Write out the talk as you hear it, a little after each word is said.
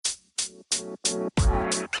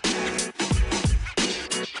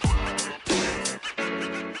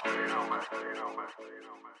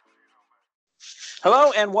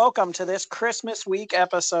Hello and welcome to this Christmas week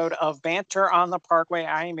episode of Banter on the Parkway.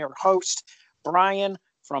 I am your host, Brian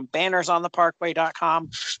from bannersontheparkway.com.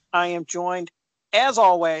 I am joined, as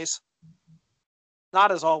always,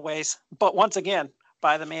 not as always, but once again,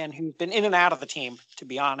 by the man who's been in and out of the team, to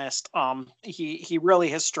be honest. He really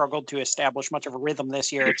has struggled to establish much of a rhythm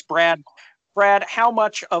this year. It's Brad. Brad, how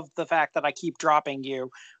much of the fact that I keep dropping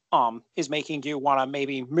you is making you want to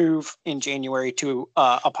maybe move in January to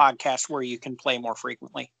a podcast where you can play more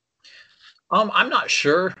frequently? I'm not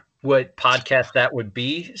sure what podcast that would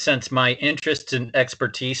be, since my interests and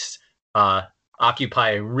expertise occupy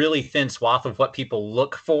a really thin swath of what people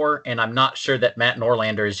look for, and I'm not sure that Matt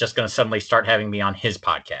Norlander is just going to suddenly start having me on his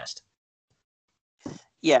podcast.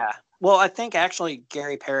 Yeah. Well, I think actually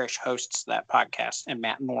Gary Parrish hosts that podcast, and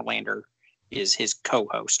Matt Norlander is his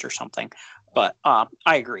co-host or something. But I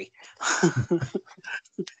agree.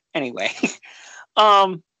 Anyway,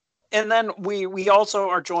 and then we also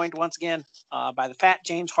are joined once again by the fat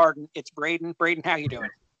James Harden. It's Braden. Braden, how you doing?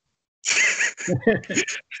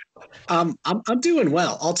 I'm doing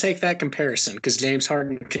well. I'll take that comparison because James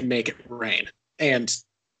Harden can make it rain. And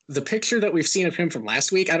the picture that we've seen of him from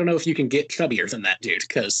last week, I don't know if you can get chubbier than that dude,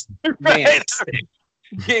 because man,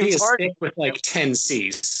 he is thick with like 10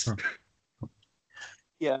 C's.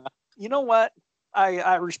 Yeah. You know what?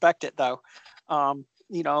 I respect it, though. I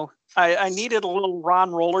needed a little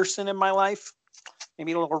Ron Rollerson in my life,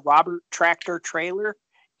 maybe a little Robert Tractor Trailer.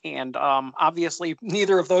 And obviously,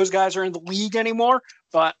 neither of those guys are in the league anymore.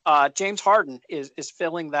 But James Harden is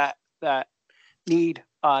filling that need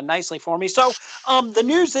nicely for me. So the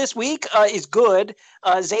news this week is good.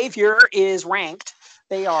 Xavier is ranked.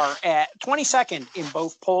 They are at 22nd in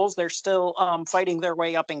both polls. They're still fighting their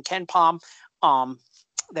way up in KenPom.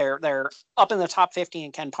 They're up in the top 50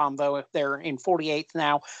 in KenPom, though. They're in 48th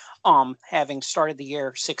now, having started the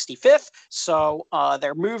year 65th. So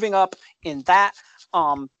they're moving up in that.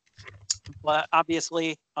 But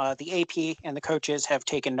obviously, the AP and the coaches have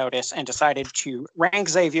taken notice and decided to rank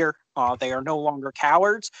Xavier. They are no longer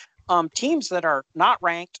cowards. Teams that are not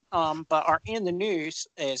ranked but are in the news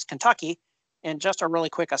is Kentucky. And just a really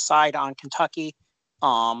quick aside on Kentucky,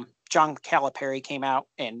 John Calipari came out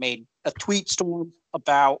and made a tweet storm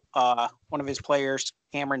about one of his players,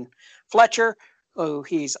 Cameron Fletcher, who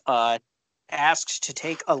he's asked to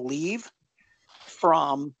take a leave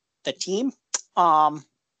from the team.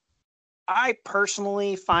 I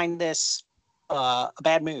personally find this a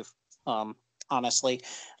bad move. Honestly,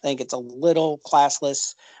 I think it's a little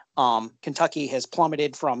classless. Kentucky has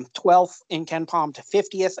plummeted from 12th in KenPom to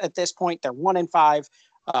 50th at this point. They're 1-5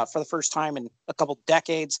 for the first time in a couple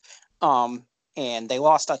decades. And they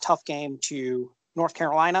lost a tough game to North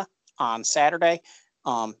Carolina on Saturday.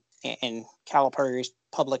 And Calipari's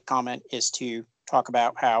public comment is to talk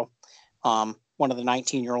about how one of the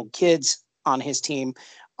 19-year-old kids on his team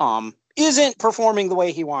isn't performing the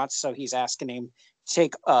way he wants. So he's asking him to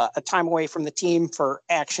take a time away from the team for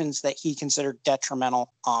actions that he considered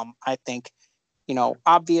detrimental. I think,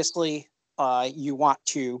 obviously you want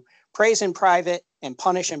to praise in private and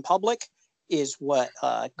punish in public is what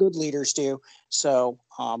good leaders do. So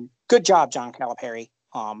good job, John Calipari.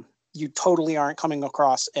 You totally aren't coming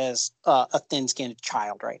across as a thin-skinned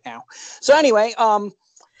child right now. So anyway,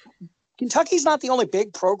 Kentucky's not the only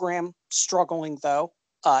big program struggling, though.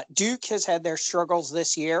 Duke has had their struggles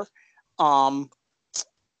this year.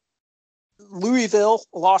 Louisville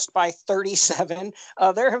lost by 37.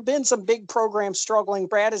 There have been some big programs struggling.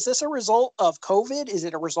 Brad, is this a result of COVID? Is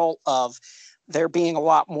it a result of there being a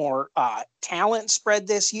lot more talent spread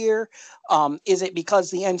this year? Is it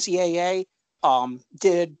because the NCAA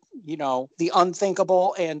did, the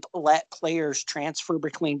unthinkable and let players transfer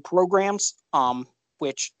between programs,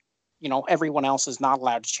 which, everyone else is not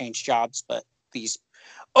allowed to change jobs, but these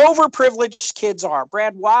overprivileged kids are.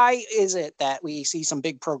 Brad, why is it that we see some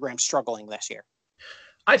big programs struggling this year?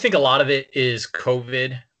 I think a lot of it is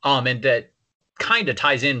COVID, and that kind of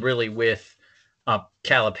ties in really with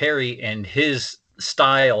Calipari, and his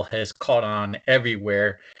style has caught on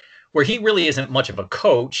everywhere, where he really isn't much of a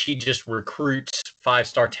coach. He just recruits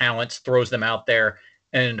 5-star talents, throws them out there,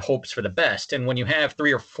 and hopes for the best. And when you have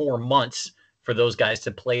 3 or 4 months for those guys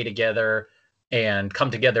to play together and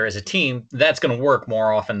come together as a team, that's going to work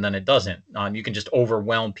more often than it doesn't. You can just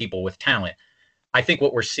overwhelm people with talent. I think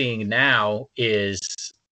what we're seeing now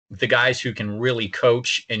is the guys who can really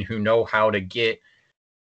coach and who know how to get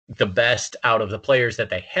the best out of the players that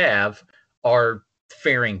they have are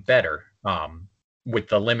faring better. with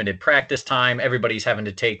the limited practice time, everybody's having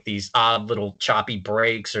to take these odd little choppy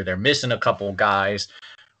breaks, or they're missing a couple guys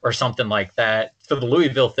or something like that. For the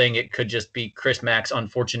Louisville thing, it could just be Chris Mack's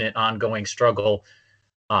unfortunate ongoing struggle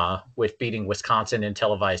with beating Wisconsin in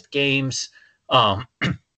televised games.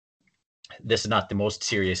 This is not the most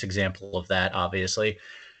serious example of that, obviously.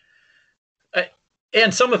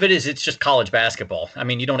 And some of it's just college basketball. I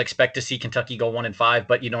mean, you don't expect to see Kentucky go 1-5,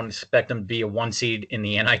 but you don't expect them to be a 1 seed in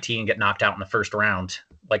the NIT and get knocked out in the first round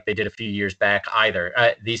like they did a few years back either.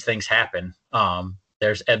 These things happen.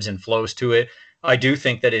 There's ebbs and flows to it. I do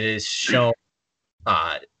think that it is shown,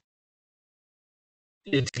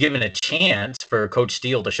 it's given a chance for Coach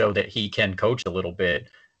Steele to show that he can coach a little bit.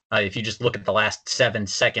 If you just look at the last 7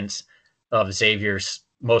 seconds of Xavier's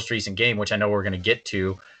most recent game, which I know we're going to get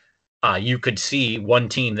to, you could see one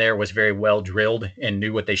team there was very well drilled and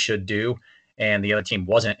knew what they should do, and the other team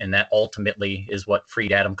wasn't, and that ultimately is what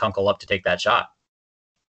freed Adam Kunkel up to take that shot.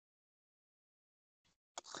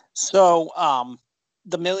 So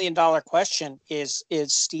the $1 million question is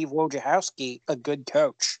Steve Wojciechowski a good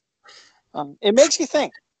coach? It makes you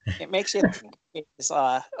think. It makes you think. It's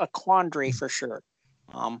a quandary for sure.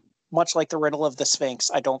 Much like the riddle of the Sphinx,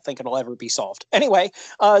 I don't think it'll ever be solved. Anyway,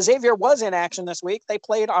 Xavier was in action this week. They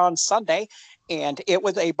played on Sunday, and it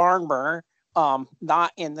was a barn burner,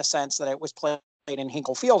 not in the sense that it was played in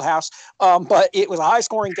Hinkle Fieldhouse, but it was a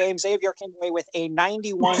high-scoring game. Xavier came away with a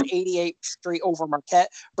 91-88 victory over Marquette.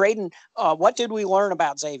 Braden, what did we learn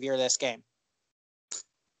about Xavier this game?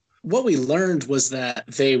 What we learned was that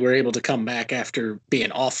they were able to come back after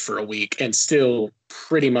being off for a week and still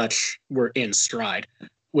pretty much were in stride,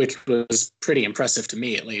 which was pretty impressive to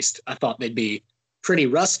me, at least. I thought they'd be pretty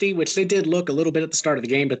rusty, which they did look a little bit at the start of the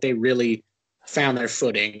game, but they really found their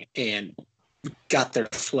footing and got their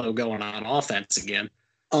flow going on offense again.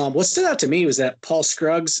 What stood out to me was that Paul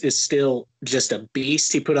Scruggs is still just a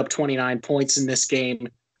beast. He put up 29 points in this game,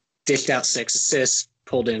 dished out 6 assists,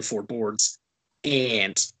 pulled in 4 boards.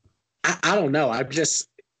 And I don't know.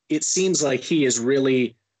 It seems like he is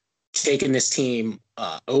really taken this team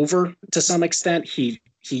over to some extent. He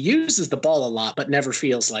uses the ball a lot, but never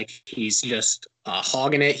feels like he's just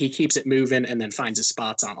hogging it. He keeps it moving and then finds his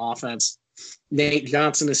spots on offense. Nate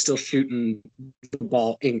Johnson is still shooting the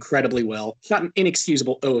ball incredibly well. Shot an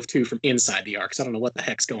inexcusable 0 of 2 from inside the arc. So I don't know what the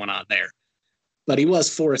heck's going on there. But he was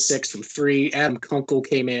 4 of 6 from 3. Adam Kunkel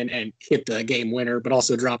came in and hit the game winner, but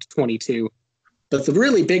also dropped 22. But the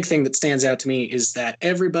really big thing that stands out to me is that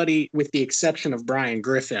everybody, with the exception of Brian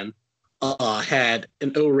Griffin, had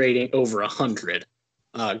an O rating over 100.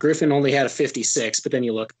 Griffin only had a 56, but then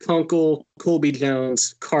you look, Kunkel, Colby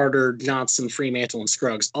Jones, Carter, Johnson, Fremantle, and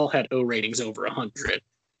Scruggs all had O ratings over 100.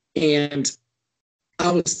 And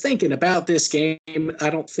I was thinking about this game. I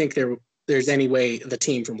don't think there's any way the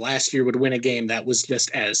team from last year would win a game that was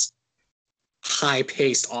just as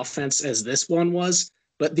high-paced offense as this one was.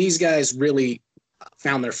 But these guys really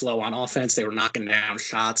found their flow on offense. They were knocking down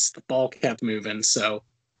shots. The ball kept moving. So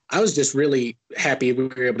I was just really happy we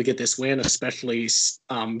were able to get this win, especially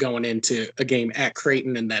going into a game at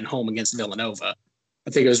Creighton and then home against Villanova.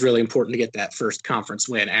 I think it was really important to get that first conference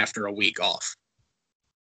win after a week off.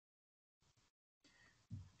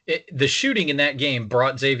 The shooting in that game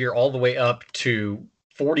brought Xavier all the way up to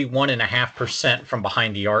 41.5% from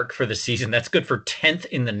behind the arc for the season. That's good for 10th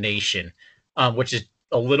in the nation, which is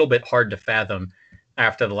a little bit hard to fathom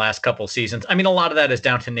after the last couple of seasons. I mean, a lot of that is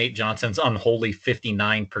down to Nate Johnson's unholy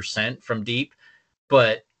 59% from deep,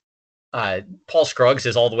 but Paul Scruggs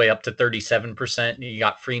is all the way up to 37%. You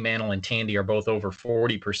got Fremantle and Tandy are both over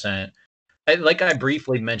 40%. Like I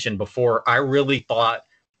briefly mentioned before, I really thought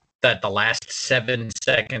that the last 7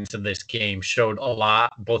 seconds of this game showed a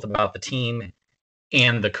lot, both about the team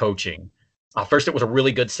and the coaching. First, it was a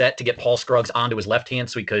really good set to get Paul Scruggs onto his left hand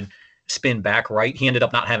so he could spin back right. He ended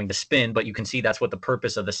up not having to spin, but you can see that's what the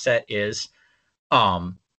purpose of the set is.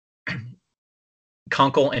 Kunkel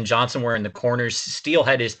and Johnson were in the corners. Steele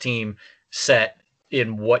had his team set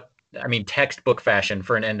in textbook fashion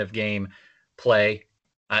for an end of game play.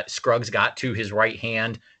 Scruggs got to his right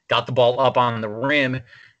hand, got the ball up on the rim,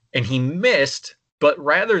 and he missed, but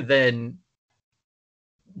rather than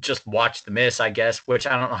just watch the miss, I guess, which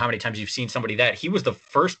I don't know how many times you've seen somebody that, he was the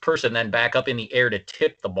first person then back up in the air to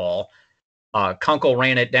tip the ball. Kunkel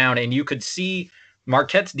ran it down, and you could see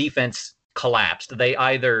Marquette's defense collapsed. They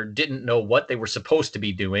either didn't know what they were supposed to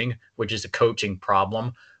be doing, which is a coaching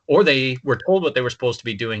problem, or they were told what they were supposed to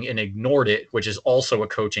be doing and ignored it, which is also a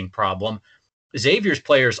coaching problem. Xavier's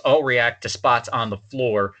players all react to spots on the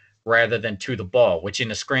floor rather than to the ball, which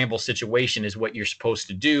in a scramble situation is what you're supposed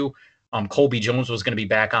to do. Colby Jones was going to be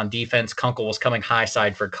back on defense. Kunkel was coming high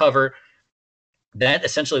side for cover. that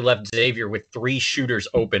essentially left Xavier with 3 shooters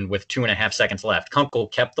open with 2.5 seconds left. Kunkel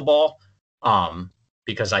kept the ball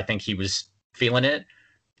because I think he was feeling it.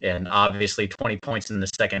 And obviously 20 points in the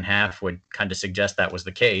second half would kind of suggest that was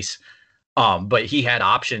the case. But he had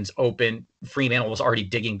options open. Freemantle was already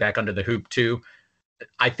digging back under the hoop too.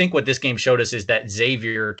 I think what this game showed us is that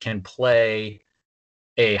Xavier can play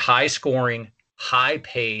a high scoring, high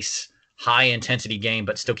pace, high intensity game,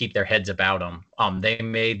 but still keep their heads about them. They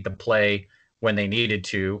made the play when they needed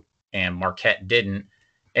to, and Marquette didn't.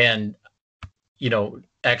 And,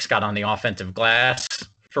 X got on the offensive glass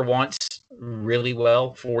for once really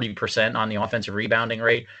well, 40% on the offensive rebounding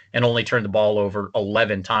rate, and only turned the ball over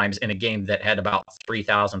 11 times in a game that had about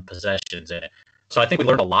 3,000 possessions in it. So I think we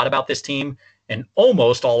learned a lot about this team, and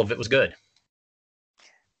almost all of it was good.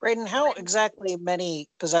 Braden, how exactly many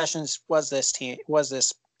possessions was this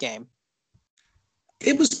game?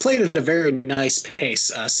 It was played at a very nice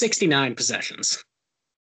pace, 69 possessions.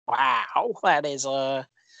 Wow,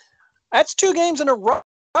 that's 2 games in a row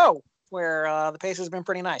where the pace has been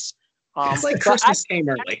pretty nice. It's like Christmas came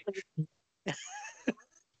early.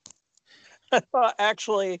 I thought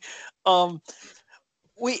actually,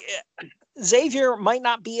 Xavier might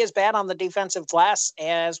not be as bad on the defensive glass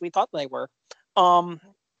as we thought they were.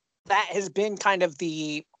 That has been kind of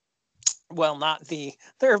there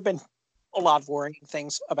have been a lot of worrying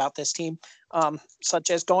things about this team,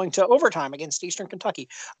 such as going to overtime against Eastern Kentucky.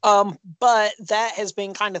 But that has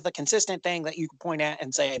been kind of the consistent thing that you can point at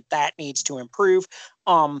and say that needs to improve.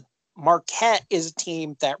 Marquette is a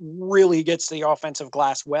team that really gets the offensive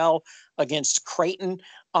glass well against Creighton.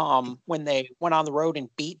 When they went on the road and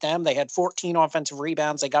beat them, they had 14 offensive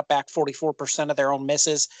rebounds. They got back 44% of their own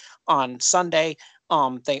misses on Sunday.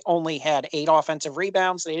 They only had 8 offensive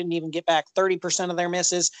rebounds. They didn't even get back 30% of their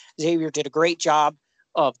misses. Xavier did a great job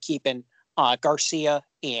of keeping Garcia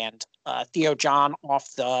and Theo John off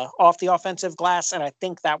the offensive glass. And I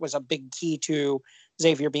think that was a big key to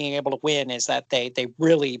Xavier being able to win, is that they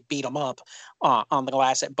really beat them up on the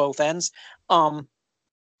glass at both ends.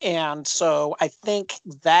 And so I think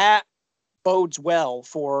that bodes well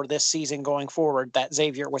for this season going forward, that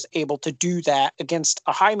Xavier was able to do that against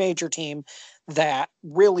a high major team that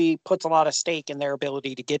really puts a lot of stake in their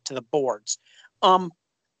ability to get to the boards. To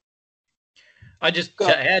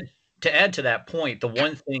add to that point, the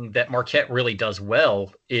one thing that Marquette really does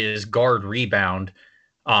well is guard rebound,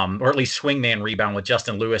 or at least swingman rebound with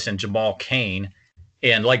Justin Lewis and Jamal Cain.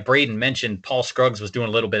 And like Braden mentioned, Paul Scruggs was doing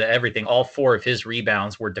a little bit of everything. All 4 of his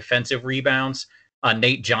rebounds were defensive rebounds.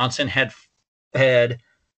 Nate Johnson had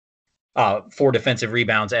 4 defensive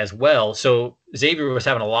rebounds as well. So Xavier was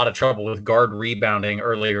having a lot of trouble with guard rebounding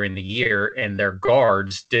earlier in the year, and their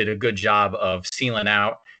guards did a good job of sealing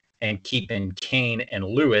out and keeping Cain and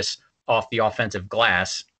Lewis off the offensive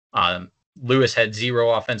glass. Lewis had 0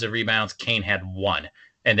 offensive rebounds. Cain had 1.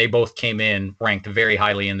 And they both came in ranked very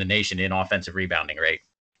highly in the nation in offensive rebounding rate.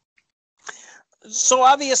 So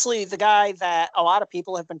obviously the guy that a lot of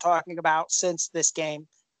people have been talking about since this game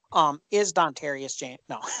is Dontarius James.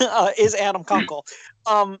 No, is Adam Kunkel.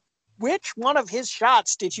 Which one of his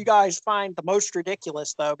shots did you guys find the most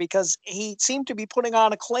ridiculous, though? Because he seemed to be putting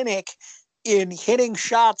on a clinic in hitting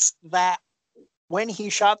shots that when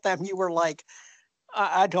he shot them, you were like,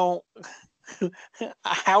 I don't,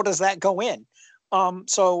 how does that go in?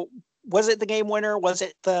 So was it the game winner? Was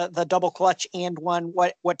it the double clutch and one?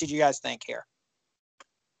 What did you guys think here?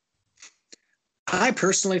 I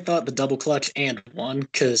personally thought the double clutch and one,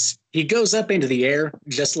 because he goes up into the air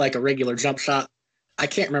just like a regular jump shot. I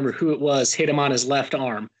can't remember who it was, hit him on his left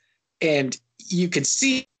arm. And you could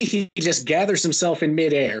see he just gathers himself in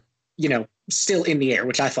midair, still in the air,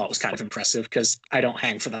 which I thought was kind of impressive because I don't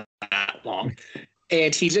hang for that long.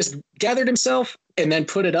 And he just gathered himself and then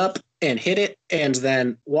put it up and hit it, and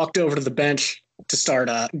then walked over to the bench to start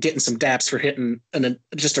getting some daps for hitting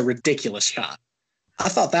just a ridiculous shot. I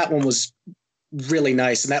thought that one was really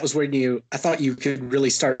nice, and that was when I thought you could really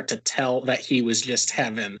start to tell that he was just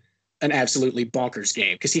having an absolutely bonkers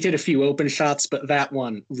game, because he did a few open shots, but that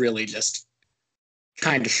one really just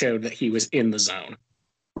kind of showed that he was in the zone.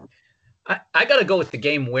 I got to go with the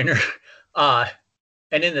game winner.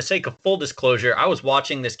 And in the sake of full disclosure, I was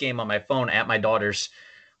watching this game on my phone at my daughter's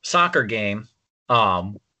soccer game.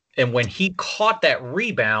 And when he caught that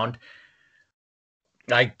rebound,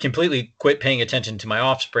 I completely quit paying attention to my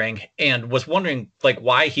offspring and was wondering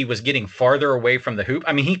why he was getting farther away from the hoop.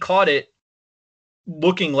 I mean, he caught it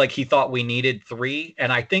looking like he thought we needed 3.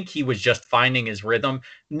 And I think he was just finding his rhythm,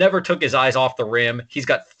 never took his eyes off the rim. He's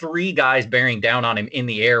got 3 guys bearing down on him in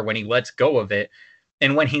the air when he lets go of it.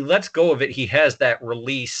 And when he lets go of it, he has that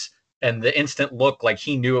release and the instant look like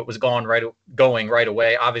he knew it was going right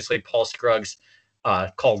away. Obviously, Paul Scruggs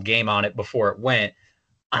called game on it before it went.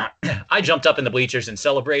 I jumped up in the bleachers and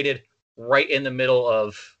celebrated right in the middle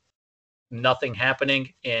of nothing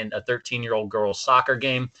happening in a 13-year-old girl's soccer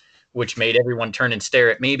game, which made everyone turn and stare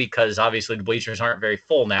at me because obviously the bleachers aren't very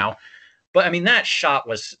full now. But I mean, that shot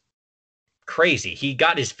was crazy. He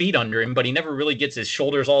got his feet under him, but he never really gets his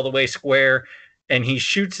shoulders all the way square. And he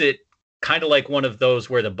shoots it kind of like one of those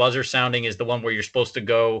where the buzzer sounding is the one where you're supposed to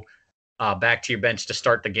go back to your bench to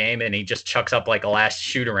start the game. And he just chucks up like a last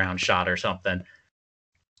shoot around shot or something.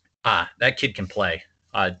 That kid can play.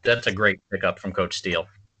 That's a great pickup from Coach Steele.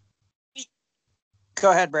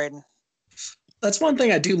 Go ahead, Braden. That's one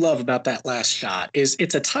thing I do love about that last shot is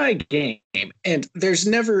it's a tie game, and there's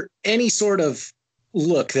never any sort of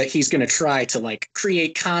look that he's going to try to like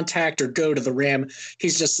create contact or go to the rim.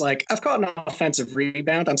 He's just like, I've caught an offensive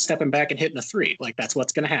rebound. I'm stepping back and hitting a three. Like, that's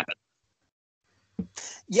what's going to happen.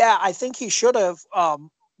 Yeah, I think he should have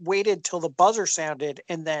waited till the buzzer sounded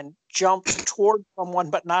and then jumped toward someone,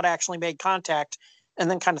 but not actually made contact, and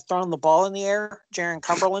then kind of thrown the ball in the air, Jaron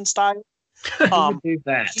Cumberland style. Do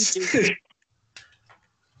that.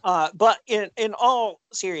 But in all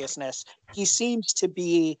seriousness, he seems to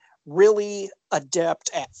be really adept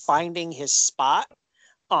at finding his spot.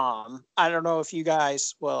 I don't know if you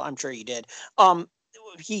guys, well, I'm sure you did.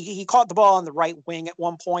 He caught the ball on the right wing at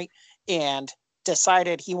one point and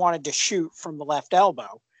decided he wanted to shoot from the left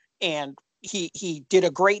elbow. And he did a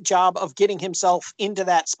great job of getting himself into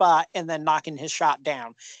that spot and then knocking his shot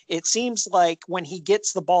down. It seems like when he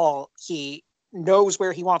gets the ball, he knows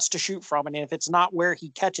where he wants to shoot from. And if it's not where he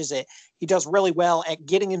catches it, he does really well at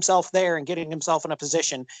getting himself there and getting himself in a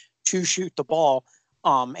position to shoot the ball.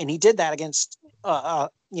 And he did that against, a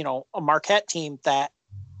Marquette team that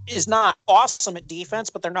is not awesome at defense,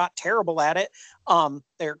 but they're not terrible at it.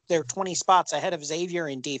 They're 20 spots ahead of Xavier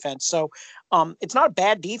in defense. So it's not a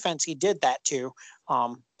bad defense he did that to.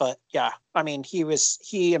 But yeah, I mean,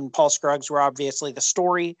 he and Paul Scruggs were obviously the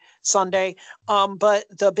story Sunday. But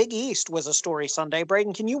the Big East was a story Sunday.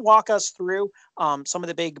 Braden, can you walk us through some of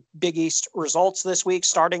the Big East results this week,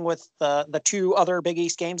 starting with the two other Big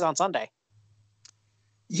East games on Sunday?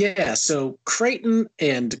 Yeah, so Creighton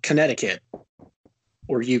and Connecticut,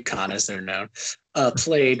 or UConn as they're known,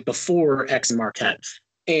 played before X and Marquette.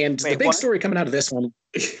 And the big story coming out of this one,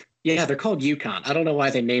 yeah, they're called UConn. I don't know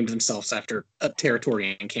why they named themselves after a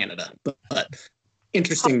territory in Canada, but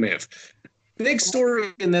interesting move. The big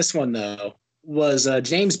story in this one, though, was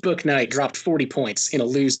James Bouknight dropped 40 points in a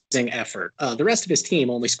losing effort. The rest of his team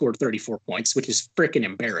only scored 34 points, which is freaking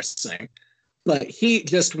embarrassing. But he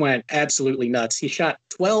just went absolutely nuts. He shot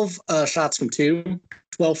 12 shots from two,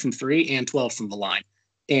 12 from three, and 12 from the line.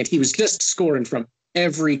 And he was just scoring from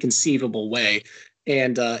every conceivable way.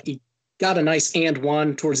 And he got a nice and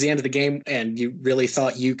one towards the end of the game, and you really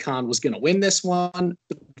thought UConn was going to win this one.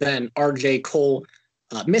 But then RJ Cole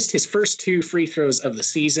missed his first two free throws of the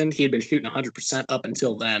season. He had been shooting 100% up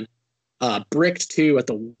until then. Bricked two at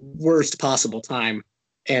the worst possible time.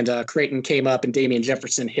 And Creighton came up, and Damian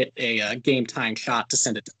Jefferson hit a game-tying shot to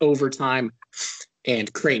send it to overtime.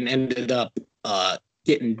 And Creighton ended up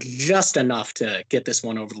getting just enough to get this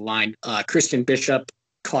one over the line. Christian Bishop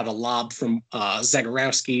caught a lob from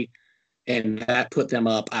Zagorowski, and that put them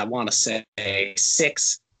up, I want to say,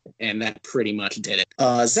 6, and that pretty much did it.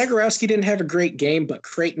 Zagorowski didn't have a great game, but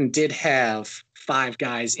Creighton did have 5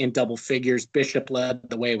 guys in double figures. Bishop led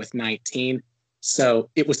the way with 19.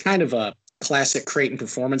 So it was kind of a classic Creighton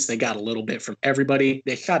performance. They got a little bit from everybody.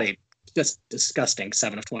 They shot a just disgusting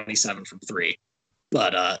 7 of 27 from 3,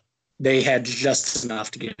 but they had just enough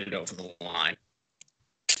to get it over the line.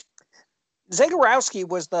 Zagorowski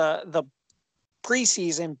was the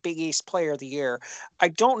preseason Big East Player of the Year. I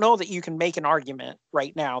don't know that you can make an argument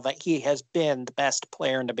right now that he has been the best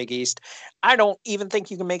player in the Big East. I don't even think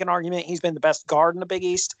you can make an argument he's been the best guard in the Big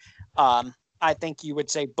East. I think you would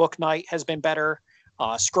say Bouknight has been better.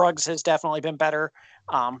 Scruggs has definitely been better.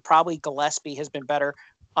 Probably Gillespie has been better.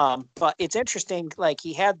 But it's interesting, like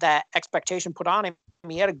he had that expectation put on him.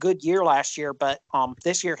 He had a good year last year, but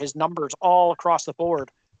this year his numbers all across the board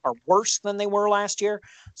are worse than they were last year.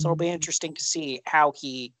 So it'll be interesting to see how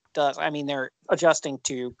he does. I mean, they're adjusting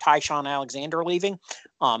to Tyshawn Alexander leaving,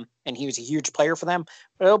 and he was a huge player for them.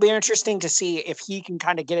 But it'll be interesting to see if he can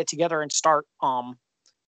kind of get it together and start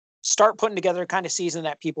putting together the kind of season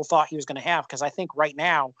that people thought he was going to have. Because I think right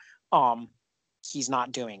now he's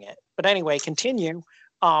not doing it. But anyway, continue.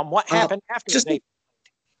 What happened after they?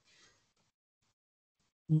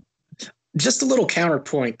 Just a little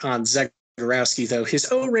counterpoint on Zegarowski, though, his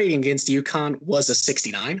O rating against UConn was a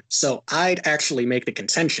 69. So I'd actually make the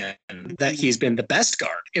contention that he's been the best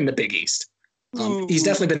guard in the Big East. He's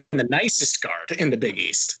definitely been the nicest guard in the Big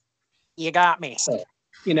East. You got me. So,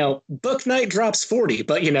 Book Knight drops 40,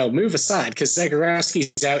 but, move aside because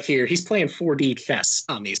Zegarowski's out here. He's playing 4D chess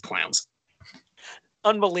on these clowns.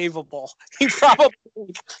 Unbelievable. He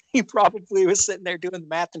probably was sitting there doing the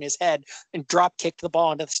math in his head and drop kicked the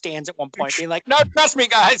ball into the stands at one point, being like, "No, trust me,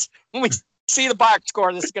 guys. When we see the box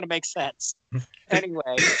score, this is going to make sense."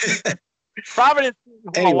 Anyway, Providence.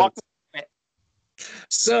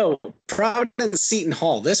 So Providence Seton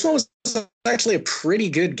Hall. This one was actually a pretty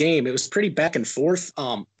good game. It was pretty back and forth.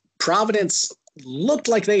 Providence looked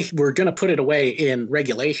like they were going to put it away in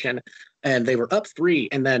regulation, and they were up 3.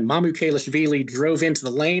 And then Mamukelashvili drove into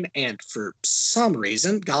the lane, and for some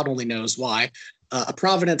reason, God only knows why, a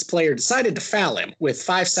Providence player decided to foul him with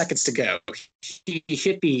 5 seconds to go. He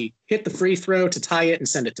hit the free throw to tie it and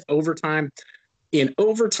send it to overtime. In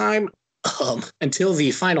overtime, until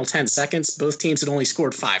the final 10 seconds, both teams had only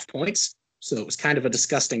scored 5 points. So it was kind of a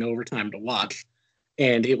disgusting overtime to watch.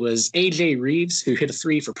 And it was AJ Reeves who hit a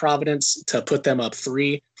 3 for Providence to put them up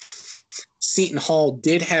 3. Seton Hall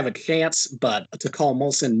did have a chance, but Takal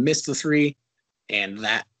Molson missed the 3, and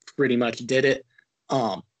that pretty much did it.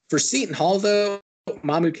 For Seton Hall, though,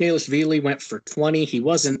 Mamukelashvili went for 20. He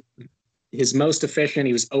wasn't his most efficient.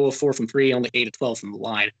 He was 0 of 4 from 3, only 8 of 12 from the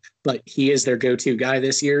line. But he is their go-to guy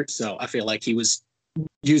this year, so I feel like he was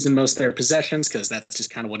using most of their possessions because that's just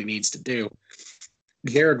kind of what he needs to do.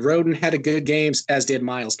 Jared Roden had a good game, as did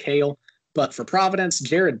Miles Cale. But for Providence,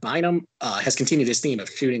 Jared Bynum has continued his theme of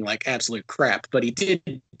shooting like absolute crap, but he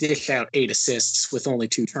did dish out 8 assists with only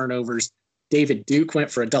 2 turnovers. David Duke went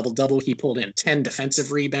for a double-double. He pulled in 10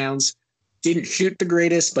 defensive rebounds. Didn't shoot the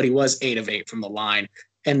greatest, but he was 8 of 8 from the line.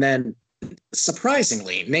 And then,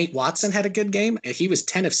 surprisingly, Nate Watson had a good game. He was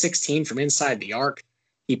 10 of 16 from inside the arc.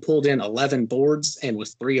 He pulled in 11 boards and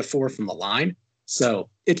was 3 of 4 from the line. So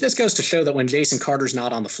it just goes to show that when Jason Carter's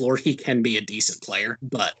not on the floor, he can be a decent player.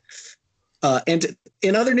 But and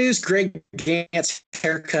in other news, Greg Gantt's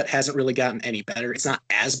haircut hasn't really gotten any better. It's not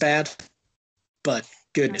as bad, but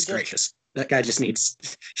goodness gracious, that guy just needs.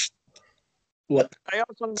 What? I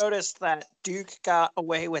also noticed that Duke got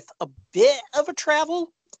away with a bit of a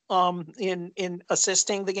travel in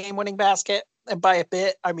assisting the game-winning basket, and by a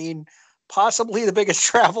bit, I mean possibly the biggest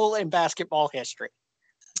travel in basketball history.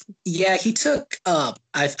 Yeah, he took I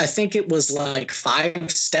think it was like 5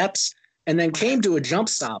 steps. And then came to a jump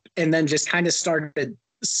stop and then just kind of started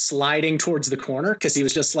sliding towards the corner because he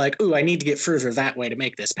was just like, ooh, I need to get further that way to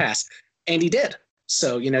make this pass. And he did.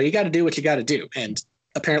 So, you got to do what you got to do. And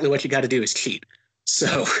apparently what you got to do is cheat.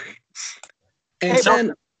 So, and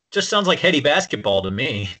then. Just sounds like heady basketball to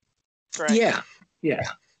me. Right. Yeah.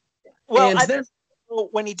 Well,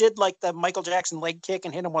 when he did like the Michael Jackson leg kick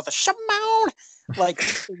and hit him with a shaman,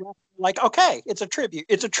 like, okay, it's a tribute.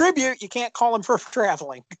 It's a tribute. You can't call him for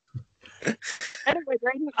traveling. Anyway,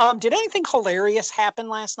 Brayden, did anything hilarious happen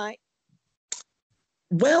last night?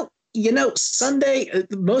 Well, Sunday,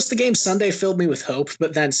 most of the game Sunday filled me with hope,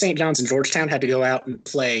 but then St. John's and Georgetown had to go out and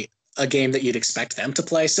play a game that you'd expect them to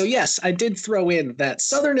play. So yes, I did throw in that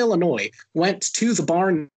Southern Illinois went to the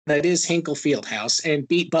barn that is Hinkle Fieldhouse and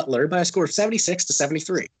beat Butler by a score of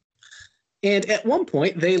 76-73. And at one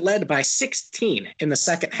point, they led by 16 in the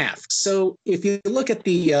second half. So if you look at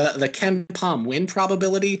the KenPom win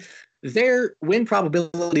probability, their win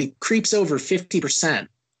probability creeps over 50%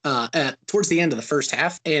 towards the end of the first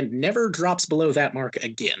half and never drops below that mark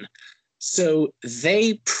again. So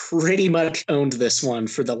they pretty much owned this one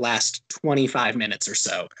for the last 25 minutes or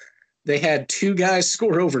so. They had 2 guys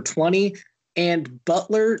score over 20, and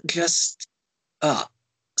Butler just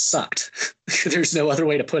sucked. There's no other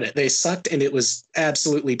way to put it. They sucked, and it was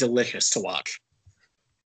absolutely delicious to watch.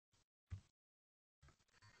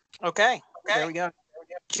 Okay. There we go.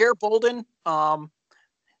 Jared Bolden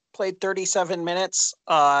played 37 minutes,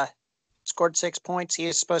 scored 6 points. He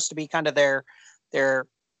is supposed to be kind of their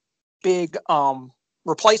big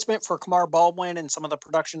replacement for Kamar Baldwin and some of the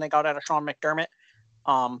production they got out of Sean McDermott.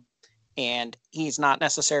 And he's not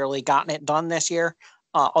necessarily gotten it done this year,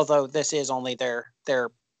 although this is only their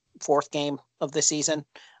 4th game of the season.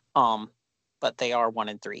 But they are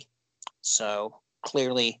 1-3. So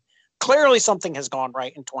clearly something has gone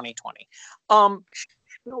right in 2020.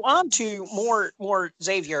 So on to more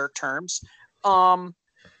Xavier terms.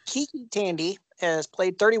 Kiki Tandy has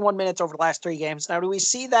played 31 minutes over the last 3 games. Now, do we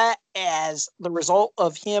see that as the result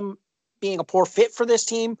of him being a poor fit for this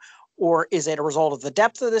team, or is it a result of the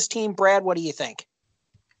depth of this team? Brad, what do you think?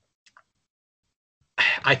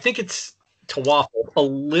 I think it's to waffle a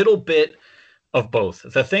little bit of both.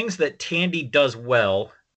 The things that Tandy does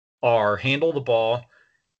well are handle the ball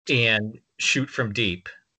and shoot from deep.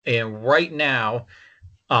 And right now,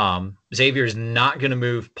 Xavier's not going to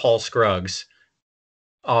move Paul Scruggs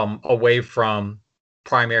away from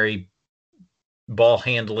primary ball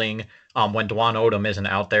handling when Dwan Odom isn't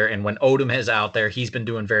out there. And when Odom is out there, he's been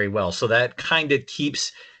doing very well. So that kind of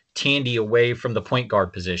keeps Tandy away from the point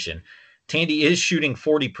guard position. Tandy is shooting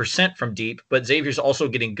 40% from deep, but Xavier's also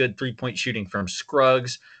getting good three-point shooting from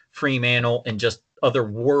Scruggs, Freemantle, and just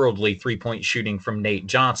otherworldly three-point shooting from Nate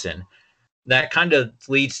Johnson. That kind of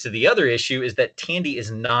leads to the other issue is that Tandy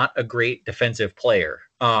is not a great defensive player.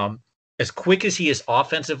 As quick as he is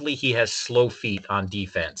offensively, he has slow feet on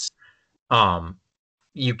defense.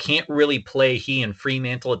 You can't really play he and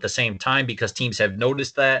Freemantle at the same time because teams have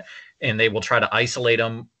noticed that, and they will try to isolate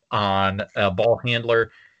him on a ball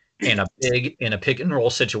handler in a pick and roll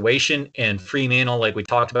situation. And Freemantle, like we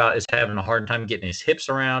talked about, is having a hard time getting his hips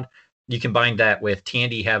around. You combine that with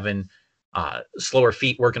Tandy having slower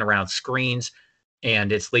feet working around screens,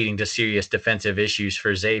 and it's leading to serious defensive issues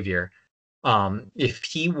for Xavier. If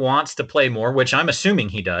he wants to play more, which I'm assuming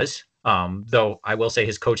he does, though I will say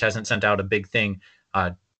his coach hasn't sent out a big thing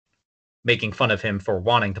making fun of him for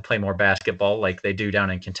wanting to play more basketball like they do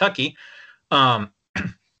down in Kentucky.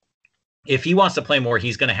 If he wants to play more,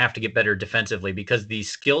 he's going to have to get better defensively because the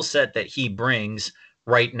skill set that he brings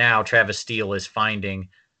right now, Travis Steele is finding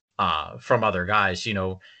from other guys.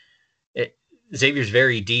 Xavier's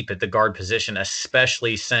very deep at the guard position,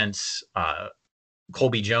 especially since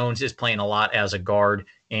Colby Jones is playing a lot as a guard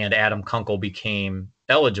and Adam Kunkel became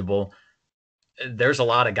eligible. There's a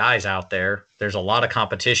lot of guys out there. There's a lot of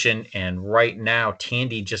competition. And right now,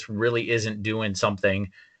 Tandy just really isn't doing something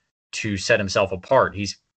to set himself apart.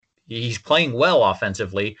 He's playing well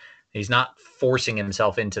offensively. He's not forcing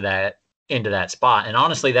himself into that spot. And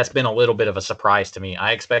honestly, that's been a little bit of a surprise to me.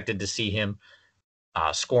 I expected to see him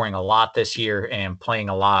scoring a lot this year and playing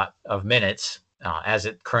a lot of minutes. As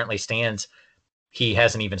it currently stands, he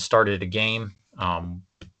hasn't even started a game.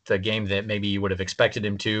 The game that maybe you would have expected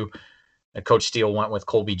him to. Coach Steele went with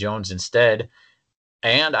Colby Jones instead.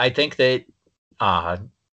 And I think that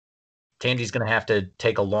Tandy's going to have to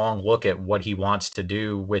take a long look at what he wants to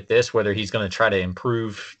do with this, whether he's going to try to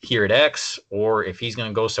improve here at X or if he's going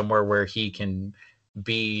to go somewhere where he can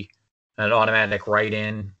be an automatic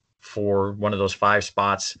write-in for one of those 5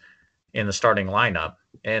 spots in the starting lineup.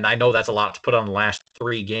 And I know that's a lot to put on the last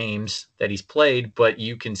 3 games that he's played, but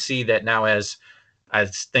you can see that now as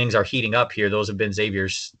things are heating up here, those have been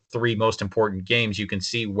Xavier's 3 most important games. You can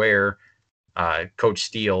see where Coach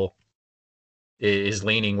Steele is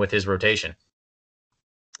leaning with his rotation.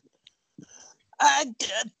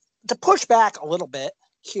 To push back a little bit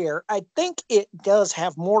here, I think it does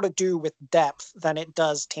have more to do with depth than it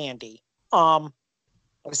does Tandy.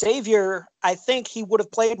 Xavier, I think he would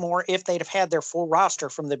have played more if they'd have had their full roster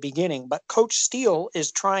from the beginning, but Coach Steele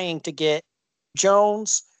is trying to get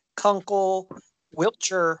Jones, Kunkel,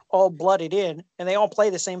 Wiltshire all blooded in, and they all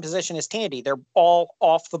play the same position as Tandy. They're all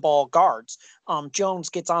off the ball guards. Jones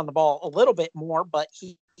gets on the ball a little bit more, but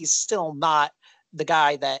he's still not the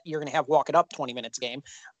guy that you're going to have walking up 20 minutes a game.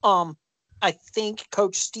 I think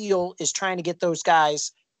Coach Steele is trying to get those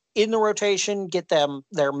guys in the rotation, get them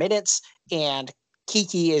their minutes, and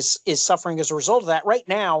Kiki is suffering as a result of that. Right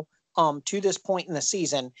now, to this point in the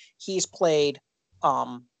season, he's played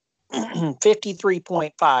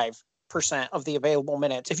 53.5% of the available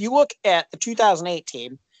minutes. If you look at the 2008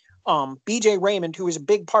 team, BJ Raymond, who was a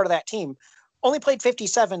big part of that team, only played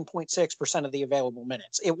 57.6% of the available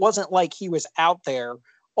minutes. It wasn't like he was out there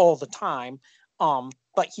all the time,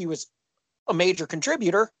 but he was a major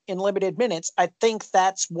contributor in limited minutes. I think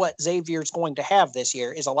that's what Xavier's going to have this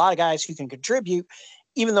year is a lot of guys who can contribute,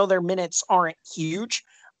 even though their minutes aren't huge.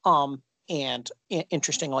 And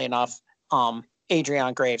interestingly enough,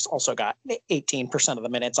 Adrian Graves also got 18% of the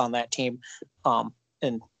minutes on that team.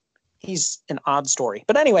 And he's an odd story,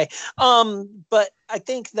 but anyway, but I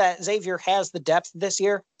think that Xavier has the depth this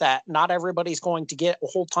year that not everybody's going to get a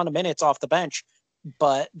whole ton of minutes off the bench,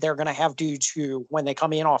 but they're going to have dudes who, when they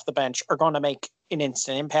come in off the bench, are going to make an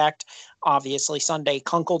instant impact. Obviously, Sunday,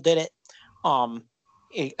 Kunkel did it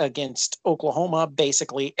against Oklahoma.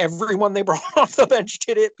 Basically, everyone they brought off the bench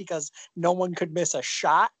did it because no one could miss a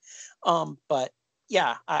shot. But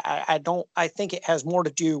yeah, I think it has more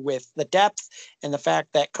to do with the depth and the fact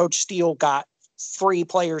that Coach Steele got 3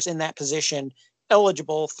 players in that position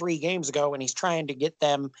eligible 3 games ago, and he's trying to get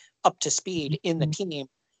them up to speed in the team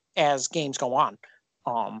as games go on.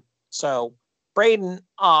 So Braden,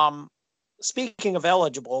 speaking of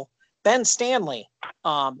eligible, Ben Stanley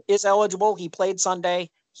is eligible. He played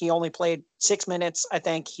Sunday. He only played 6 minutes. I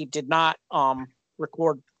think he did not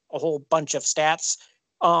record a whole bunch of stats.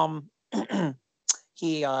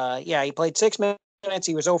 He played 6 minutes.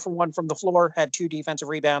 He was 0 for 1 from the floor, had 2 defensive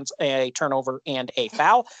rebounds, a turnover, and a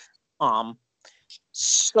foul.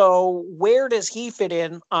 So where does he fit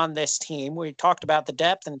in on this team? We talked about the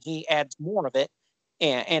depth, and he adds more of it.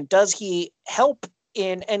 And does he help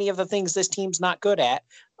in any of the things this team's not good at?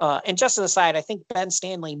 And just an aside, I think Ben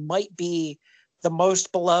Stanley might be the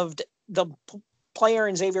most beloved, player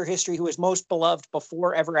in Xavier history who is most beloved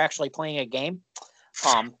before ever actually playing a game.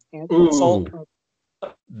 Matt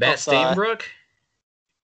Stainbrook?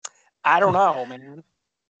 I don't know, man.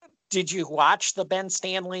 Did you watch the Ben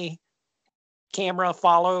Stanley camera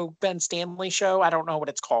follow Ben Stanley show? I don't know what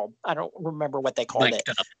it's called. I don't remember what they called it.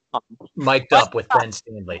 Mic'd up with Ben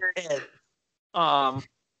Stanley.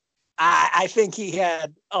 I think he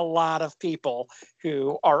had a lot of people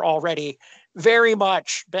who are already very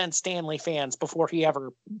much Ben Stanley fans before he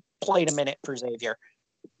ever played a minute for Xavier.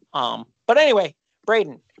 But anyway,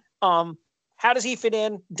 Braden, how does he fit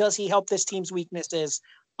in? Does he help this team's weaknesses?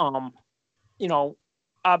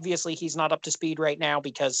 Obviously he's not up to speed right now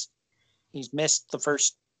because he's missed the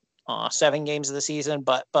first 7 games of the season,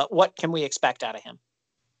 but what can we expect out of him?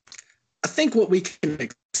 I think what we can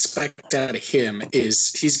expect out of him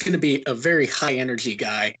is he's going to be a very high energy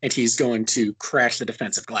guy, and he's going to crash the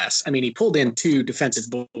defensive glass. I mean, he pulled in 2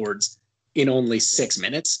 defensive boards in only 6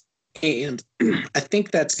 minutes. And I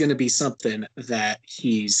think that's going to be something that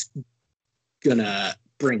he's going to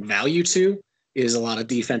bring value to, is a lot of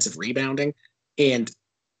defensive rebounding. And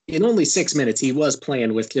in only 6 minutes, he was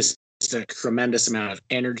playing with just a tremendous amount of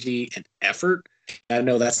energy and effort. I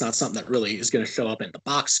know that's not something that really is going to show up in the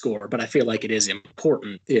box score, but I feel like it is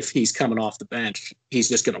important. If he's coming off the bench, he's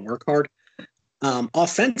just going to work hard.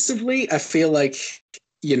 Offensively, I feel like,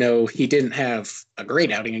 he didn't have a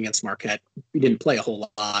great outing against Marquette. He didn't play a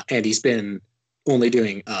whole lot, and he's been only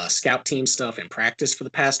doing scout team stuff in practice for the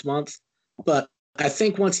past month. But I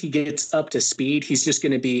think once he gets up to speed, he's just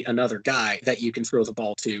going to be another guy that you can throw the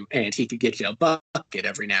ball to, and he could get you a bucket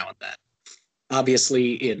every now and then.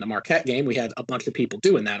 Obviously, in the Marquette game, we had a bunch of people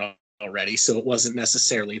doing that already, so it wasn't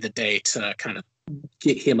necessarily the day to kind of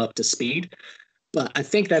get him up to speed. But I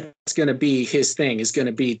think that's going to be his thing, is going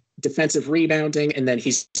to be defensive rebounding, and then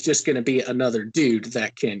he's just going to be another dude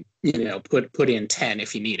that can, put in 10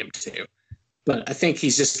 if you need him to. But I think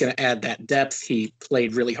he's just going to add that depth. He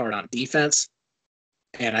played really hard on defense,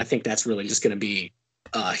 and I think that's really just going to be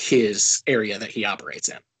his area that he operates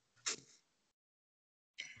in.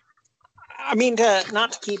 I mean,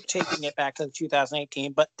 not to keep taking it back to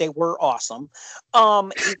 2018, but they were awesome.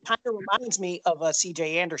 He kind of reminds me of a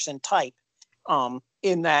CJ Anderson type,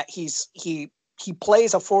 in that he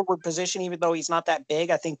plays a forward position, even though he's not that big.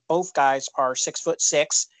 I think both guys are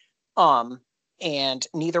 6'6", and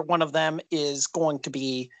neither one of them is going to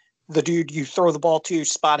be the dude you throw the ball to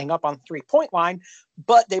spotting up on the 3-point line,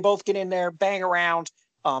 but they both get in there, bang around,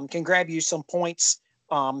 can grab you some points,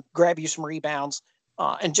 grab you some rebounds,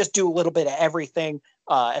 and just do a little bit of everything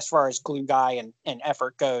as far as glue guy and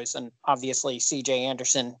effort goes. And obviously CJ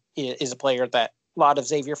Anderson is a player that a lot of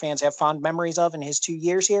Xavier fans have fond memories of in his 2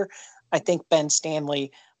 years here. I think Ben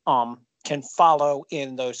Stanley can follow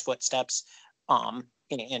in those footsteps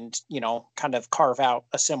and kind of carve out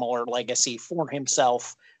a similar legacy for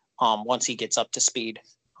himself once he gets up to speed.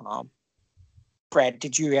 Brad,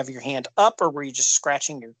 did you have your hand up, or were you just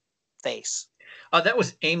scratching your face? That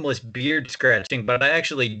was aimless beard scratching, but I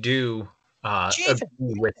actually do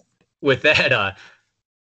agree with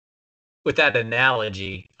that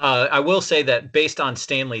analogy. I will say that based on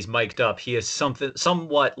Stanley's mic'd up, he is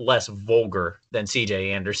somewhat less vulgar than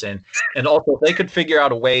CJ Anderson. And also, if they could figure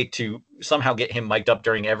out a way to somehow get him mic'd up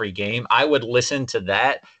during every game, I would listen to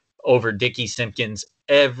that over Dickie Simpkins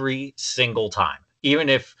every single time. Even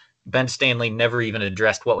if Ben Stanley never even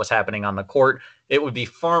addressed what was happening on the court, it would be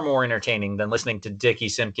far more entertaining than listening to Dickie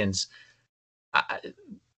Simpkins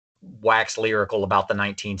wax lyrical about the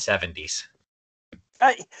 1970s.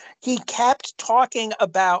 He kept talking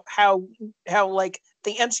about how like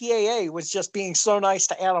the NCAA was just being so nice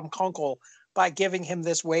to Adam Kunkel by giving him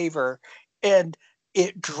this waiver, and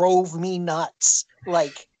it drove me nuts.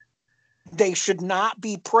 Like, they should not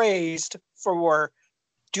be praised for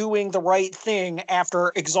doing the right thing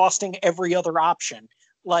after exhausting every other option.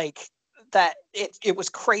 Like, that it was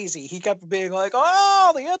crazy. He kept being like,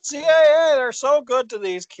 "Oh, the NCAA, they're so good to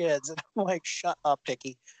these kids." And I'm like, shut up,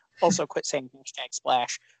 Dickie. Also, quit saying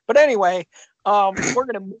 #splash. But anyway, we're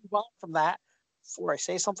going to move on from that before I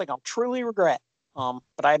say something I'll truly regret.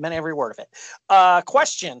 But I meant every word of it.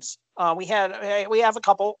 Questions. We have a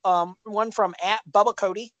couple. One from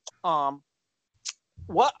 @BubbaCody.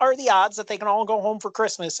 What are the odds that they can all go home for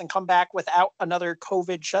Christmas and come back without another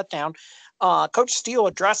COVID shutdown? Coach Steele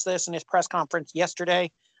addressed this in his press conference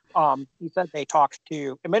yesterday. He said they talked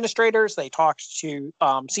to administrators, they talked to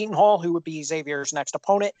Seton Hall, who would be Xavier's next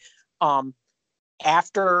opponent,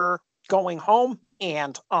 after going home,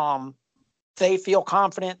 and they feel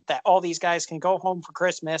confident that all these guys can go home for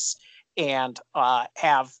Christmas and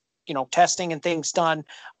have testing and things done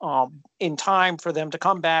in time for them to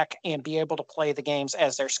come back and be able to play the games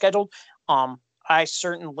as they're scheduled. I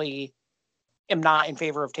certainly am not in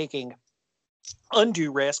favor of taking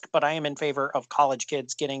undue risk, but I am in favor of college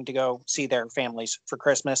kids getting to go see their families for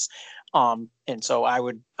Christmas. And so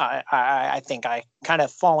I think I kind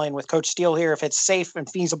of fall in with Coach Steele here. If it's safe and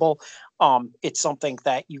feasible, it's something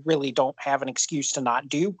that you really don't have an excuse to not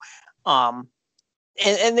do. And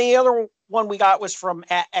the other one we got was from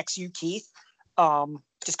 @XU Keith.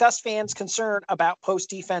 Discussed fans' concern about post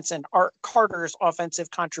defense and Art Carter's offensive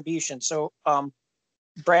contribution. So,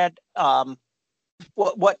 Brad,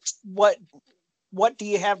 what do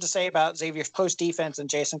you have to say about Xavier's post defense and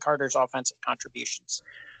Jason Carter's offensive contributions?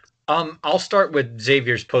 I'll start with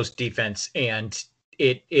Xavier's post defense, and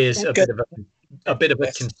it is a bit of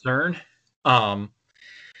a concern.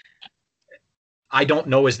 I don't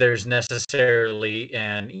know as there's necessarily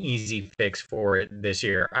an easy fix for it this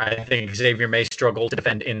year. I think Xavier may struggle to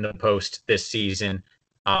defend in the post this season.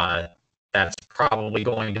 That's probably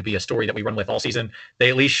going to be a story that we run with all season. They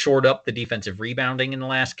at least shored up the defensive rebounding in the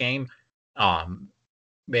last game.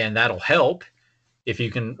 Man, that'll help if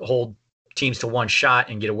you can hold teams to one shot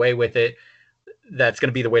and get away with it. That's going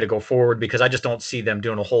to be the way to go forward, because I just don't see them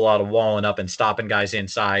doing a whole lot of walling up and stopping guys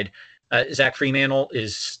inside. Zach Freemantle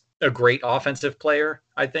is a great offensive player.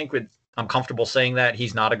 I think I'm comfortable saying that.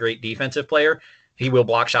 He's not a great defensive player. He will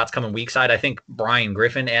block shots coming weak side. I think Brian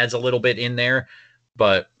Griffin adds a little bit in there,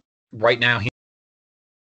 but right now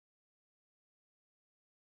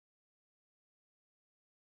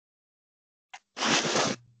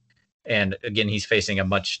and again, he's facing a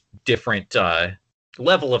much different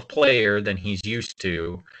level of player than he's used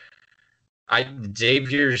to.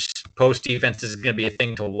 Xavier's post defense is going to be a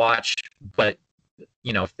thing to watch, but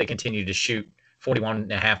if they continue to shoot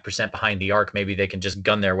 41.5% behind the arc, maybe they can just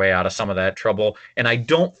gun their way out of some of that trouble. And I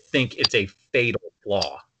don't think it's a fatal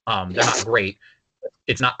flaw. They're not great.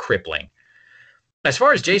 It's not crippling. As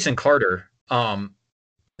far as Jason Carter,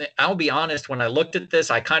 I'll be honest, when I looked at this,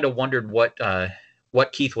 I kind of wondered what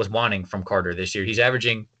Keith was wanting from Carter this year. He's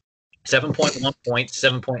averaging 7.1 points,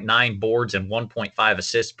 7.9 boards, and 1.5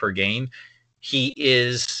 assists per game.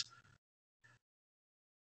 He's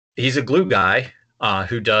a glue guy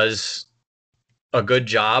who does a good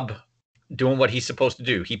job doing what he's supposed to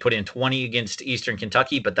do. He put in 20 against Eastern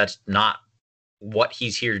Kentucky, but that's not what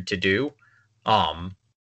he's here to do.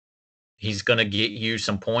 He's going to get you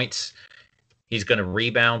some points. He's going to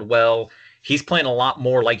rebound well. He's playing a lot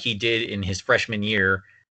more like he did in his freshman year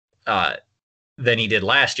than he did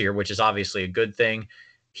last year, which is obviously a good thing.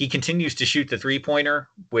 He continues to shoot the three-pointer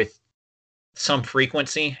with some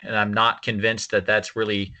frequency, and I'm not convinced that that's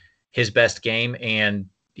really his best game, and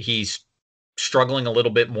he's struggling a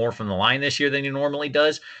little bit more from the line this year than he normally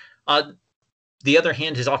does. The other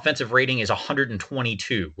hand, his offensive rating is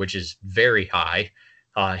 122, which is very high.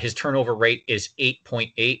 His turnover rate is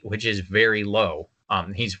 8.8, which is very low.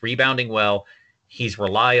 He's rebounding well. He's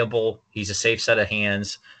reliable. He's a safe set of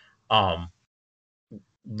hands.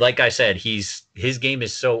 Like I said, his game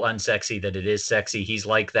is so unsexy that it is sexy. He's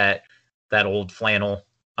like that old flannel.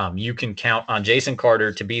 You can count on Jason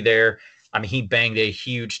Carter to be there. I mean, he banged a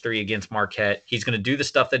huge 3 against Marquette. He's going to do the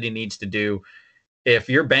stuff that he needs to do. If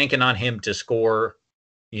you're banking on him to score,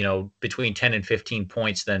 between 10 and 15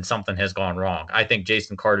 points, then something has gone wrong. I think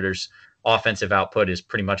Jason Carter's offensive output is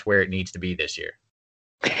pretty much where it needs to be this year.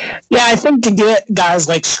 Yeah, I think to get guys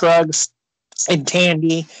like Scruggs and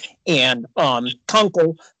Tandy and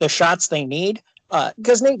Kunkel the shots they need,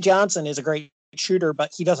 because Nate Johnson is a great shooter,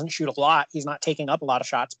 but he doesn't shoot a lot. He's not taking up a lot of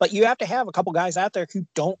shots. But you have to have a couple guys out there who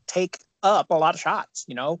don't take up a lot of shots,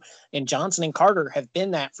 and Johnson and Carter have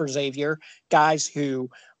been that for Xavier, guys who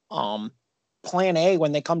plan A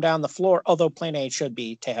when they come down the floor, although plan A should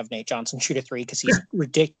be to have Nate Johnson shoot a 3 because he's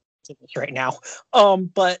ridiculous right now.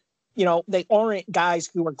 But they aren't guys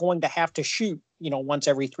who are going to have to shoot, once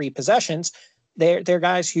every 3 possessions. They're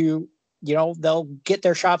guys who, they'll get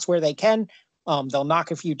their shots where they can. They'll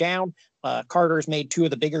knock a few down. Carter's made 2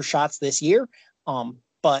 of the bigger shots this year.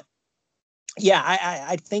 But yeah,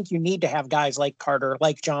 I think you need to have guys like Carter,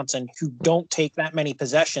 like Johnson, who don't take that many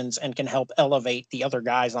possessions and can help elevate the other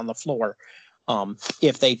guys on the floor.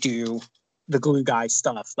 if they do the glue guy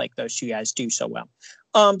stuff like those two guys do so well.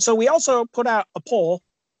 So we also put out a poll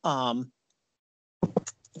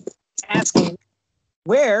asking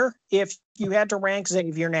where, if you had to rank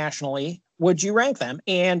Xavier nationally, would you rank them?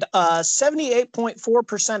 And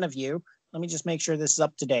 78.4% of you, let me just make sure this is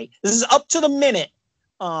up to date. This is up to the minute,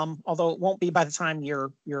 although it won't be by the time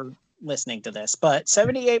you're listening to this, but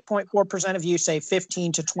 78.4% of you say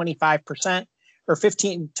 15 to 25%, or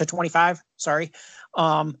 15 to 25, sorry.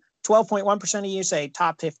 12.1% of you say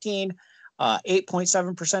top 15,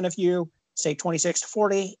 8.7% of you say 26 to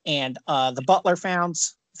 40, and the Butler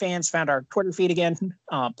fans found our Twitter feed again,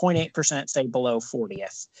 0.8% say below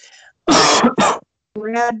 40th.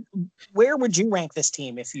 Brad, where would you rank this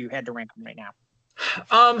team if you had to rank them right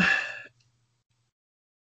now?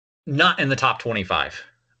 Not in the top 25.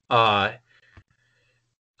 I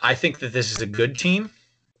think that this is a good team.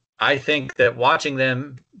 I think that watching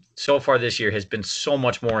them so far this year has been so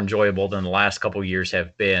much more enjoyable than the last couple of years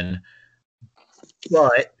have been.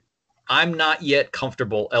 But I'm not yet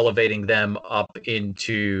comfortable elevating them up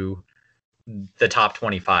into the top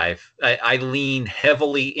 25. I lean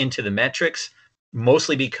heavily into the metrics,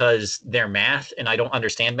 mostly because they're math, and I don't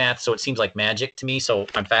understand math, so it seems like magic to me, so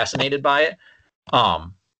I'm fascinated by it.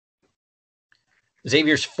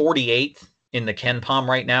 Xavier's 48th in the KenPom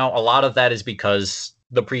right now. A lot of that is because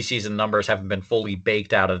the preseason numbers haven't been fully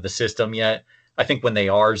baked out of the system yet. I think when they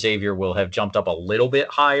are, Xavier will have jumped up a little bit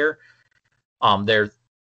higher. They're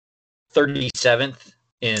 37th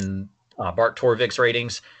in Bart Torvik's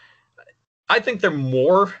ratings. I think they're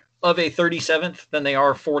more of a 37th than they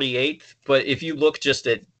are 48th. But if you look just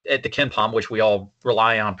at the KenPom, which we all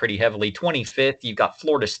rely on pretty heavily, 25th, you've got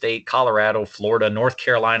Florida State, Colorado, Florida, North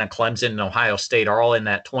Carolina, Clemson, and Ohio State are all in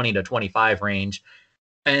that 20 to 25 range.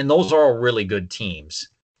 And those are all really good teams.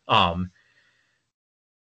 I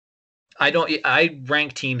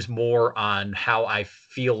rank teams more on how I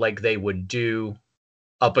feel like they would do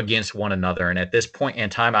up against one another. And at this point in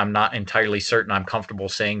time, I'm not entirely certain I'm comfortable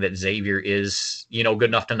saying that Xavier is, good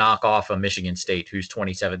enough to knock off a Michigan State, who's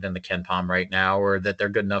 27th in the KenPom right now, or that they're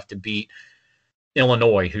good enough to beat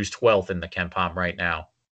Illinois, who's 12th in the KenPom right now.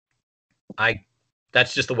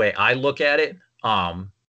 That's just the way I look at it.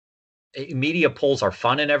 Media polls are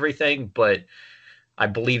fun and everything, but I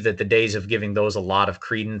believe that the days of giving those a lot of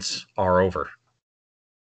credence are over.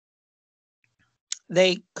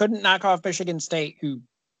 They couldn't knock off Michigan State, who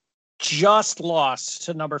just lost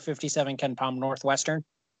to number 57 KenPom Northwestern.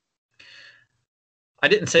 I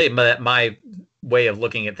didn't say that my way of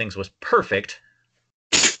looking at things was perfect.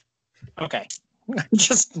 Okay. I'm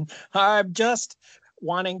just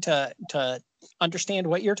wanting to understand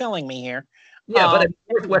what you're telling me here. Yeah, but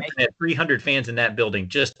Northwestern had 300 fans in that building,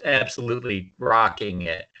 just absolutely rocking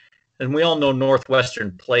it. And we all know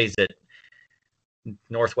Northwestern plays at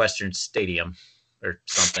Northwestern Stadium or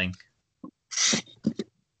something.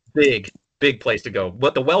 Big place to go.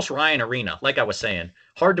 But the Welsh Ryan Arena, like I was saying,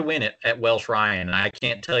 hard to win it at Welsh Ryan. And I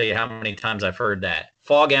can't tell you how many times I've heard that.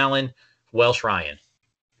 Fog Allen, Welsh Ryan.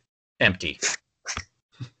 Empty.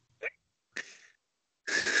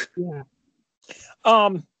 Yeah.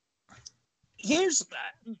 Here's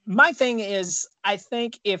my thing is, I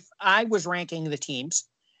think if I was ranking the teams,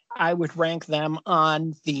 I would rank them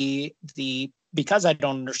on the because I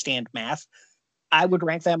don't understand math, I would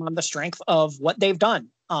rank them on the strength of what they've done.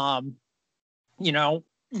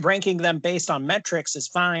 Ranking them based on metrics is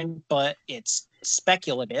fine, but it's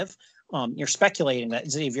speculative. You're speculating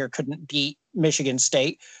that Xavier couldn't beat Michigan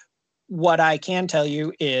State. What I can tell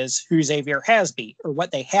you is who Xavier has beat, or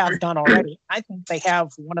what they have done already. I think they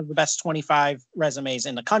have one of the best 25 resumes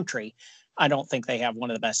in the country. I don't think they have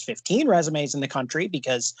one of the best 15 resumes in the country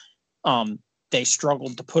because they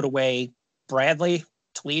struggled to put away Bradley,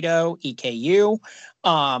 Toledo, EKU.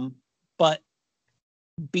 But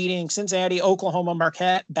beating Cincinnati, Oklahoma,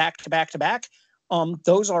 Marquette back to back,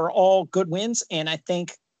 those are all good wins. And I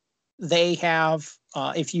think they have,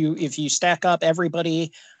 if you stack up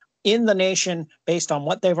everybody in the nation based on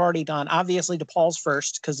what they've already done, obviously DePaul's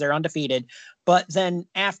first because they're undefeated. But then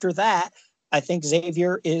after that, I think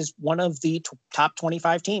Xavier is one of the top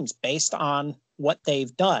 25 teams based on what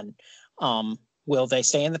they've done. Will they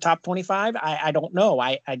stay in the top 25? I don't know.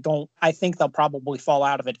 I think they'll probably fall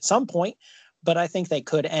out of it at some point, but I think they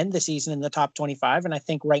could end the season in the top 25. And I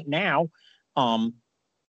think right now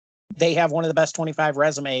they have one of the best 25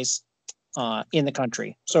 resumes in the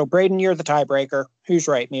country. So Braden, you're the tiebreaker. Who's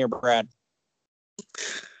right, me or Brad?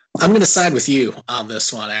 I'm going to side with you on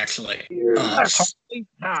this one, actually.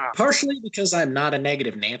 Partially because I'm not a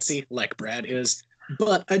negative Nancy like Brad is,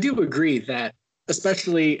 but I do agree that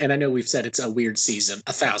especially, and I know we've said it's a weird season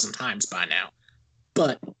 1,000 times by now,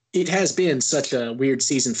 but it has been such a weird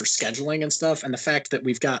season for scheduling and stuff. And the fact that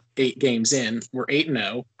we've got 8 games in, we're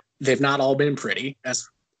 8-0. They've not all been pretty, as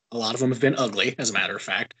a lot of them have been ugly, as a matter of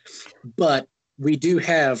fact. But we do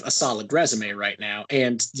have a solid resume right now.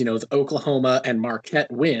 And, the Oklahoma and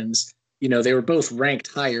Marquette wins, they were both ranked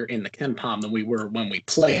higher in the KenPom than we were when we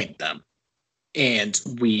played them. And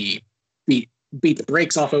we beat the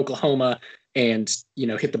brakes off Oklahoma and,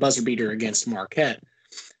 hit the buzzer beater against Marquette.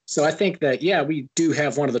 So I think that, we do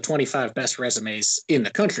have one of the 25 best resumes in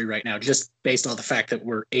the country right now, just based on the fact that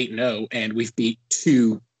we're 8-0 and we've beat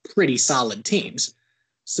 2 pretty solid teams.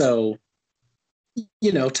 So,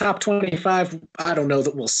 top 25, I don't know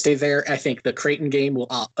that we'll stay there. I think the Creighton game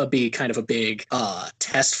will be kind of a big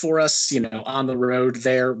test for us, on the road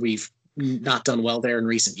there. We've not done well there in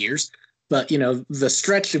recent years. But, the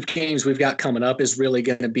stretch of games we've got coming up is really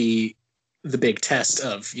going to be the big test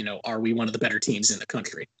of, are we one of the better teams in the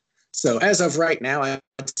country? So as of right now, I'd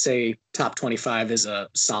say top 25 is a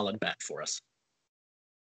solid bet for us.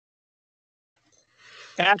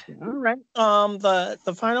 Gotcha. All right.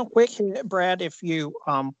 The final quick hit, Brad, if you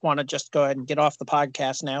want to just go ahead and get off the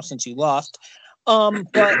podcast now since you lost. But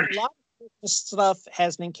a lot of this stuff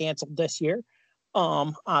has been canceled this year,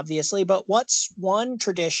 obviously. But what's one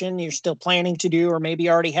tradition you're still planning to do or maybe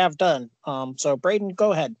already have done? So Braden,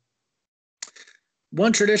 go ahead.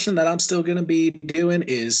 One tradition that I'm still going to be doing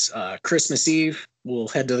is Christmas Eve. We'll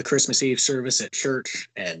head to the Christmas Eve service at church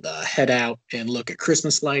and head out and look at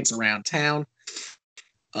Christmas lights around town.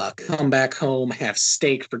 Come back home, have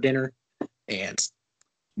steak for dinner, and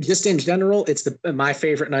just in general, it's my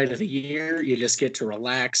favorite night of the year. You just get to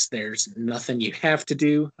relax. There's nothing you have to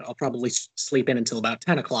do. I'll probably sleep in until about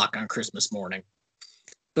 10 o'clock on Christmas morning.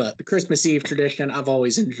 But the Christmas Eve tradition, I've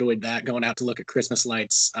always enjoyed that, going out to look at Christmas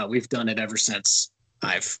lights. We've done it ever since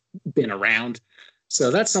I've been around. So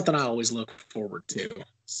that's something I always look forward to.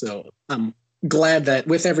 So I'm glad that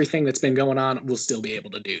with everything that's been going on, we'll still be able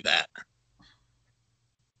to do that.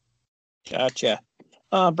 Gotcha.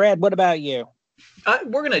 Brad, what about you?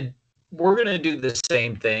 We're gonna do the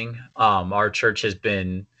same thing. Our church has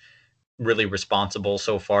been really responsible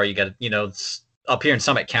so far. You got, up here in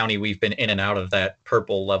Summit County, we've been in and out of that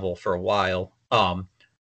purple level for a while.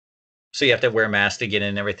 So you have to wear a mask to get in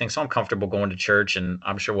and everything. So I'm comfortable going to church, and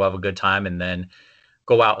I'm sure we'll have a good time. And then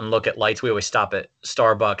go out and look at lights. We always stop at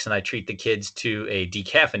Starbucks, and I treat the kids to a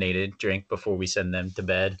decaffeinated drink before we send them to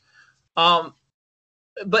bed.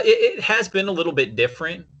 But it has been a little bit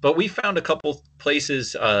different. But we found a couple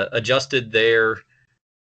places adjusted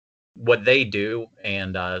what they do,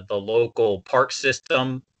 and the local park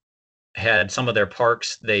system had some of their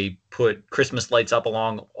parks. They put Christmas lights up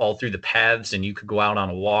along all through the paths, and you could go out on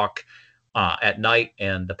a walk at night,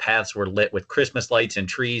 and the paths were lit with Christmas lights and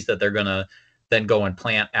trees that they're gonna then go and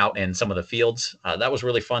plant out in some of the fields. That was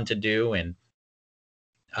really fun to do, and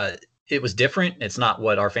it was different. It's not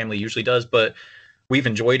what our family usually does, but we've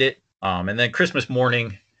enjoyed it. And then Christmas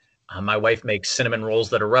morning, my wife makes cinnamon rolls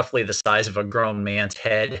that are roughly the size of a grown man's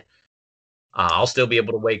head. I'll still be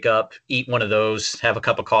able to wake up, eat one of those, have a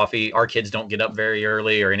cup of coffee. Our kids don't get up very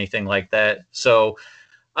early or anything like that. So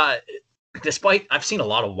despite I've seen a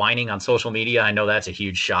lot of whining on social media, I know that's a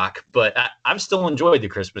huge shock, but I've still enjoyed the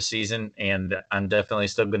Christmas season, and I'm definitely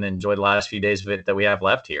still going to enjoy the last few days of it that we have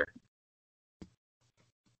left here.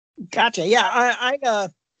 Gotcha. Yeah,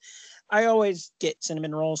 I always get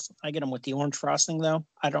cinnamon rolls. I get them with the orange frosting, though.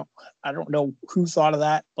 I don't know who thought of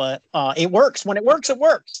that, but it works. When it works, it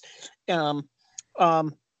works.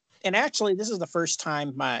 And actually, this is the first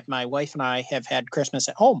time my wife and I have had Christmas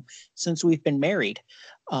at home since we've been married,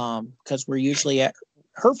 because we're usually at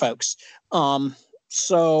her folks.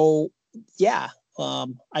 So yeah,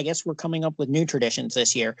 I guess we're coming up with new traditions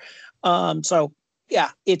this year. So yeah,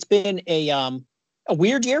 it's been a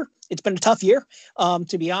weird year. It's been a tough year.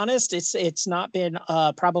 To be honest, it's not been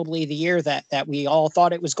probably the year that we all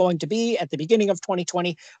thought it was going to be at the beginning of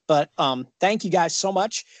 2020. But thank you guys so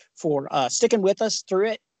much for sticking with us through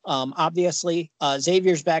it. Obviously,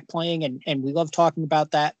 Xavier's back playing, and we love talking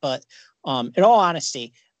about that. But in all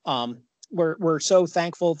honesty, we're so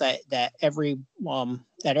thankful that everyone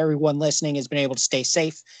listening has been able to stay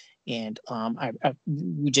safe, and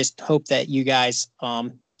we just hope that you guys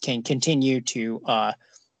can continue to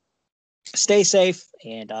stay safe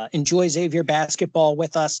and enjoy Xavier basketball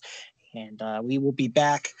with us. And we will be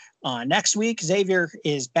back next week. Xavier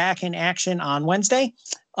is back in action on Wednesday.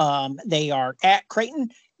 They are at Creighton.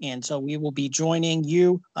 And so we will be joining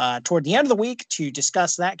you toward the end of the week to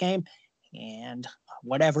discuss that game and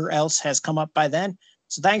whatever else has come up by then.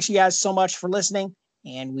 So thanks you guys so much for listening,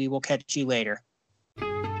 and we will catch you later.